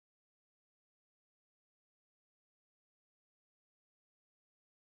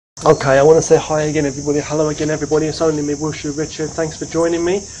Okay, I want to say hi again everybody, hello again everybody, it's only me, Wushu Richard, thanks for joining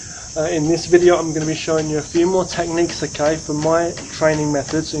me. In this video I'm going to be showing you a few more techniques, okay, from my training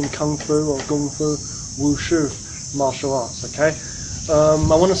methods in Kung Fu or Kung Fu Wushu martial arts, okay.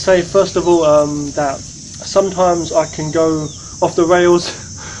 I want to say first of all that sometimes I can go off the rails,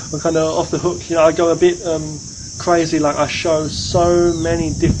 or kind of off the hook, you know, I go a bit crazy, like I show so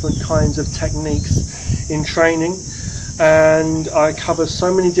many different kinds of techniques in training. And I cover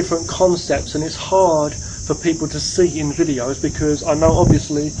so many different concepts, and it's hard for people to see in videos because I know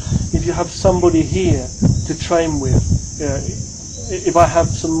obviously if you have somebody here to train with, if I have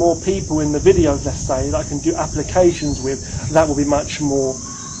some more people in the videos, let's say, that I can do applications with, that will be much more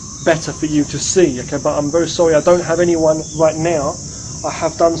better for you to see, okay? But I'm very sorry I don't have anyone right now. I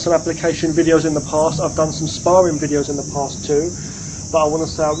have done some application videos in the past, I've done some sparring videos in the past too. But I want to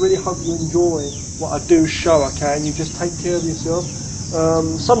say I really hope you enjoy what I do show, okay, and you just take care of yourself.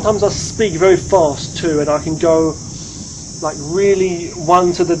 Sometimes I speak very fast too, and I can go like really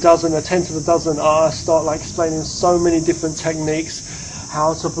 1 to the dozen or 10 to the dozen. I start like explaining so many different techniques,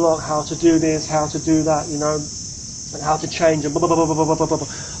 how to block, how to do this, how to do that, you know, and how to change and blah, blah, blah, blah, blah, blah, blah, blah.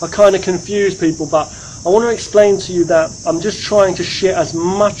 I kind of confuse people, but I want to explain to you that I'm just trying to share as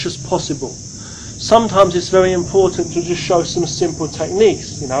much as possible. Sometimes it's very important to just show some simple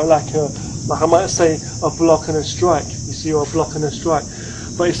techniques, you know, like I might say a block and a strike, you see, or a block and a strike.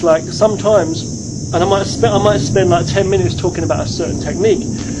 But it's like sometimes, and I might spend like 10 minutes talking about a certain technique.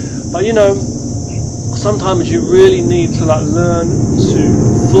 But you know, sometimes you really need to like learn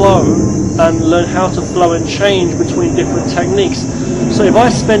to flow and learn how to flow and change between different techniques. So if I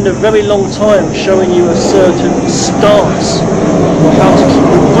spend a very long time showing you a certain stance, or how to keep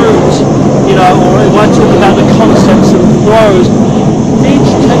your roots, you know, or if I talk about the concepts of flows,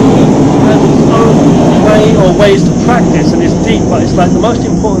 each technique has its own way or ways to practice, and it's deep, but it's like the most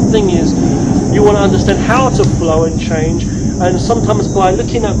important thing is you want to understand how to flow and change, and sometimes by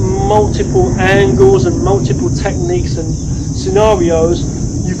looking at multiple angles and multiple techniques and scenarios,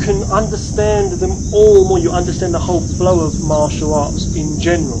 you can understand them all more, you understand the whole flow of martial arts in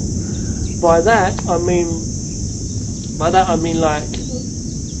general. By that I mean like,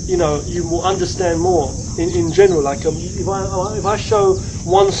 you know, you will understand more in general. Like if I show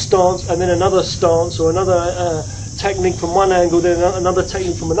one stance and then another stance, or another technique from one angle, then another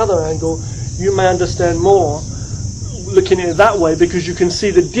technique from another angle, you may understand more looking at it that way, because you can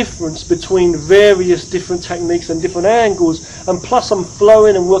see the difference between various different techniques and different angles. And plus I'm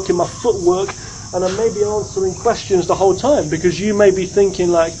flowing and working my footwork, and I may be answering questions the whole time, because you may be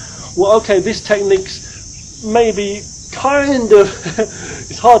thinking like, well, okay, this technique's maybe kind of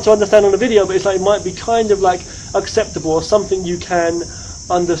it's hard to understand on the video, but it's like it might be kind of like acceptable or something you can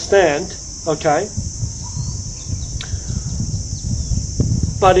understand, okay?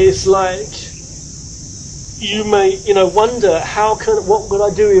 But it's like you may, you know, wonder what would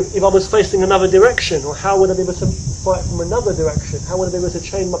I do if I was facing another direction, or how would I be able to fight from another direction? How would I be able to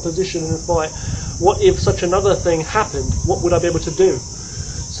change my position and fight? What if such another thing happened? What would I be able to do?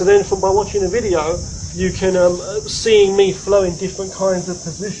 So then by watching a video, you can, seeing me flow in different kinds of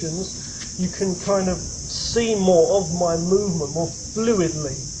positions, you can kind of see more of my movement, more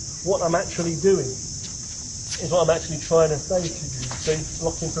fluidly, what I'm actually doing, is what I'm actually trying to say to you. See,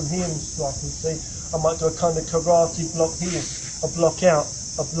 blocking from here and striking, see, I might do a kind of karate block here, a block out,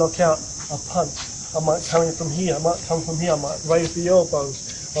 a punch. I might come in from here, I might come from here, I might raise the elbows,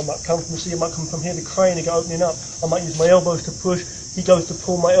 I might come from here, the crane to go opening up, I might use my elbows to push, he goes to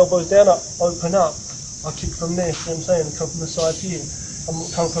pull my elbows down, up, open up. I kick from there, you know what I'm saying, and come from the side here. I might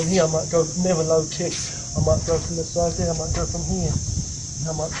come from here, I might go, never low kick, I might go from the side there, I might go from here, and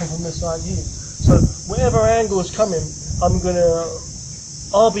I might come from the side here. So whatever angle is coming,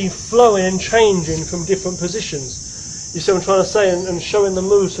 I'll be flowing and changing from different positions. You see what I'm trying to say, and showing the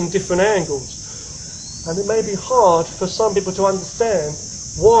moves from different angles. And it may be hard for some people to understand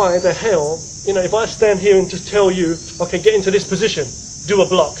why the hell, you know, if I stand here and just tell you, okay, get into this position, do a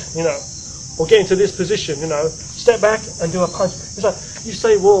block, you know, or get into this position, you know, step back and do a punch. It's like, you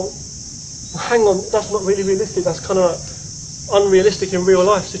say, well, hang on, that's not really realistic, that's kind of unrealistic in real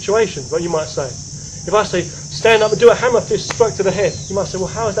life situations, what you might say. If I say, stand up and do a hammer fist stroke to the head, you might say, well,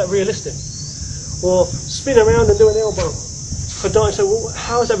 how is that realistic? Or spin around and do an elbow. So don't say, well,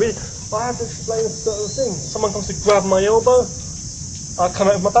 how is that really? I have to explain a certain thing. Someone comes to grab my elbow, I come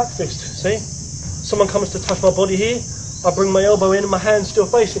out with my back fist, see? Someone comes to touch my body here, I bring my elbow in and my hand's still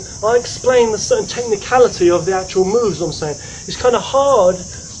facing. I explain the certain technicality of the actual moves, I'm saying. It's kind of hard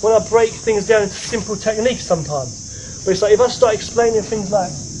when I break things down into simple techniques sometimes. But it's like if I start explaining things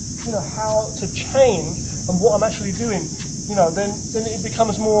like, you know, how to change and what I'm actually doing, you know, then it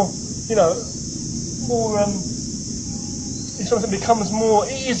becomes more, you know, more. It sometimes becomes more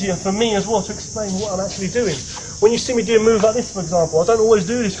easier for me as well to explain what I'm actually doing. When you see me do a move like this, for example, I don't always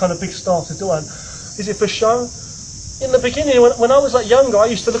do this kind of big starter, do I? Is it for show? In the beginning, when I was like younger, I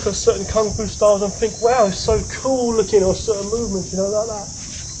used to look at certain kung fu styles and think, wow, it's so cool looking, or certain movements, you know, like that.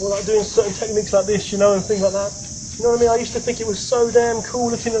 Or like doing certain techniques like this, you know, and things like that. You know what I mean? I used to think it was so damn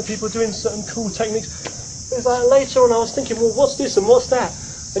cool looking at people doing certain cool techniques. But it's like later on I was thinking, well, what's this and what's that?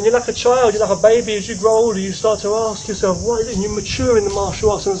 And you're like a child, you're like a baby. As you grow older, you start to ask yourself, what is it? And you mature in the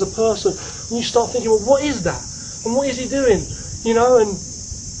martial arts and as a person. And you start thinking, well, what is that? And what is he doing? You know, and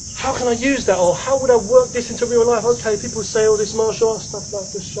how can I use that? Or how would I work this into real life? Okay, people say all this martial arts stuff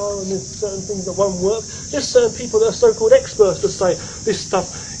like this show, and there's certain things that won't work. There's certain people that are so-called experts that say this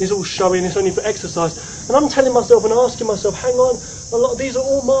stuff is all showy and it's only for exercise. And I'm telling myself and asking myself, hang on, a lot of these are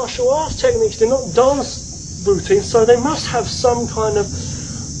all martial arts techniques. They're not dance routines, so they must have some kind of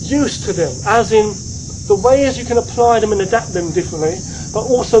use to them, as in the ways you can apply them and adapt them differently, but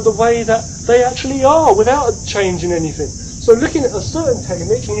also the way that they actually are without changing anything. So looking at a certain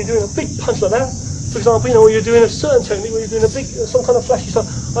technique and you're doing a big punch like that, for example, you know, or you're doing a certain technique where you're doing a big, some kind of flashy stuff,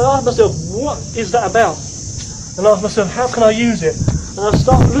 I ask myself, what is that about? And I ask myself, how can I use it? And I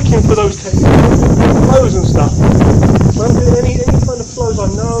start looking for those techniques, flows and stuff. So I'm doing any kind of flows I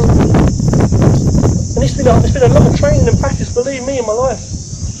know. And it's been a lot of training and practice, believe me, in my life,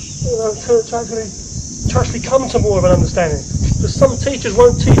 you know, to actually come to more of an understanding. Because some teachers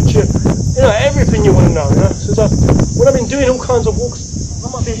won't teach you, you know, everything you want to know. You know? So when I've been doing all kinds of walks, I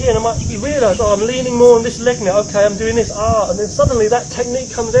might be here and I might realise, oh, I'm leaning more on this leg now. Okay, I'm doing this. And then suddenly that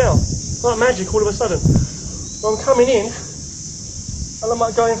technique comes out, like magic, all of a sudden. So I'm coming in, and I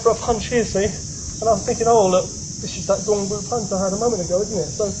might go in for a punch here, see, and I'm thinking, oh look, this is that Gong Bu punch I had a moment ago, isn't it?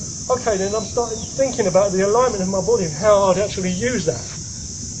 So okay, then I'm starting thinking about the alignment of my body and how I'd actually use that.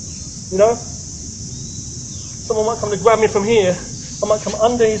 You know? Someone might come to grab me from here, I might come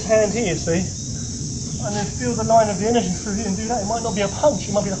under his hand here, see? And then feel the line of the energy through here and do that. It might not be a punch,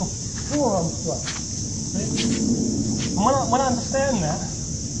 it might be like a forearm strike. See? And when I understand that,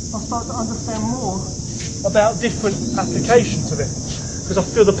 I start to understand more about different applications of it. Because I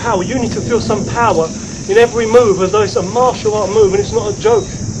feel the power. You need to feel some power in every move as though it's a martial art move and it's not a joke.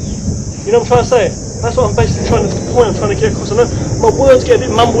 You know what I'm trying to say? That's what I'm basically trying to get across. I know my words get a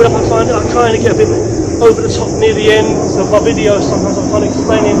bit mumbled up. I'm trying to get a bit over the top near the end of my videos. Sometimes I'm trying to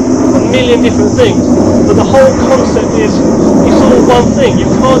explain a million different things. But the whole concept is, it's all one thing. You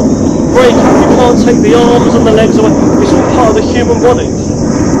can't break up, you can't take the arms and the legs away. It's all part of the human body.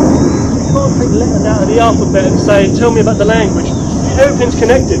 You can't take letters out of the alphabet and say, tell me about the language. Everything's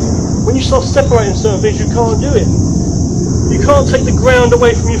connected. When you start separating certain things, you can't do it. You can't take the ground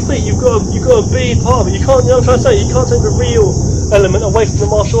away from your feet. You've got to be part of it. You can't. You know what I'm trying to say? You can't take the real element away from the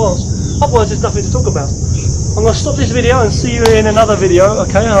martial arts. Otherwise, there's nothing to talk about. I'm going to stop this video and see you in another video.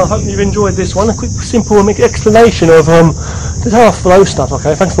 Okay. I hope you've enjoyed this one. A quick, simple explanation of how I flow stuff.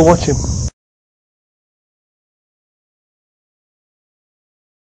 Okay. Thanks for watching.